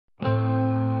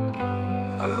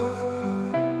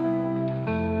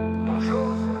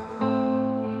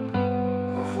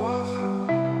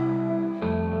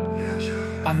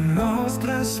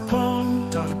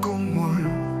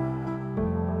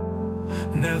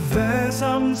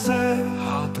Vesamse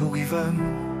hatugiven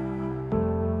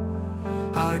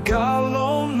Ar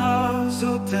galona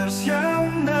zuters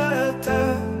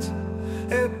jämnetet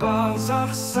E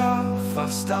balzach sa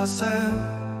fastase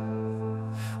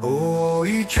O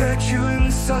I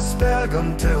ceciun sa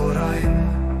spergam teorain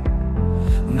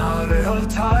Na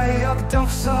realtai ag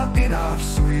dawsa in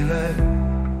arswyle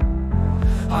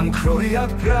An croi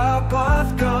ag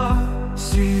grabath ga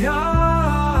sian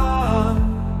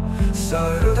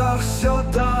Sardach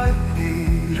siodai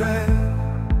ire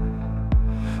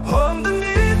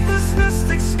Underneath this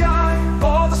mystic sky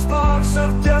All the sparks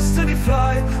of destiny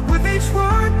fly With each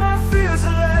word my fears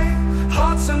allay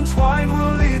Hearts entwined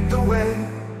will lead the way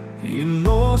You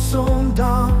know som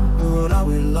down ura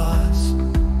willas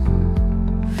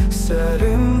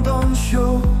Setting down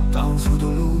show down through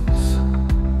the luz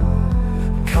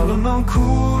Kalman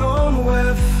kuron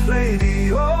with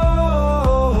radio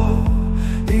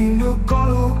Inu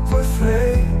goluk with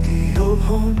radio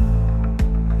home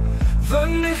The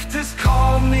night is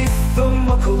calm neath the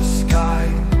muckle sky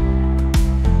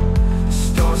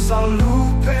Stars are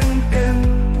looping in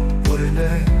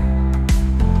Urine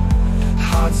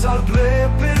Hearts are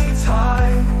blipping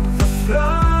time The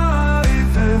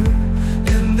thriving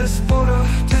In this border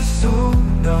to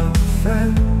soon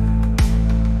nothing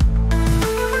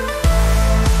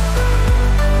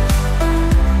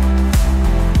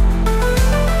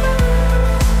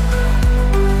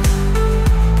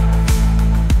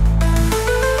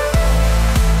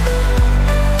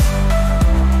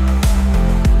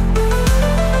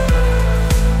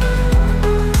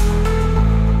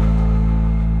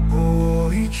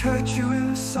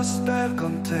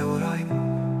Spergam teorain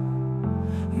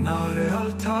Na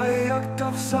realtai ag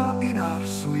dawsa in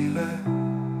arswyle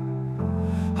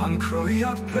An croi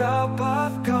ag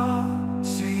grabath ga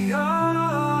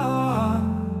sian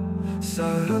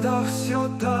Sardach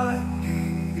siodai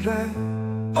ire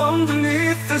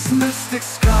Underneath this mystic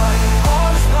sky All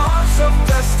the sparks of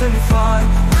destiny fly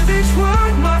With each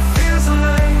word my fears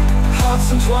allay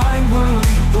Hearts entwined will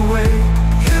lead the way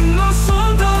In the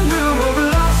sun down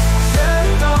overlast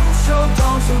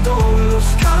Down to dolos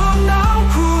Kalam now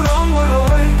kuram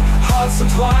waloi Hearts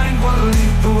entwined will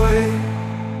lead the way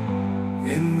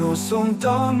Inno som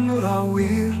down ura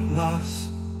wirlas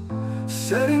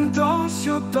Setting dance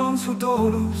your dance to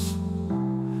dolos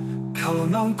Kalam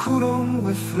now kuram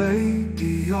with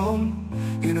radion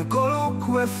In a golok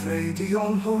with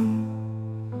radion hon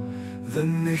The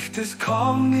night is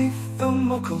calm neath the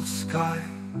muckle sky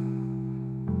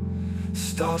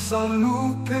Stars are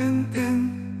looping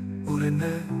in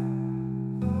Urine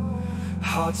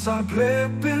Hearts are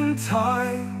blipping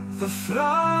time The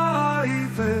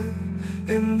thriving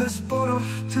In this border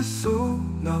to so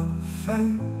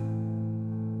nothing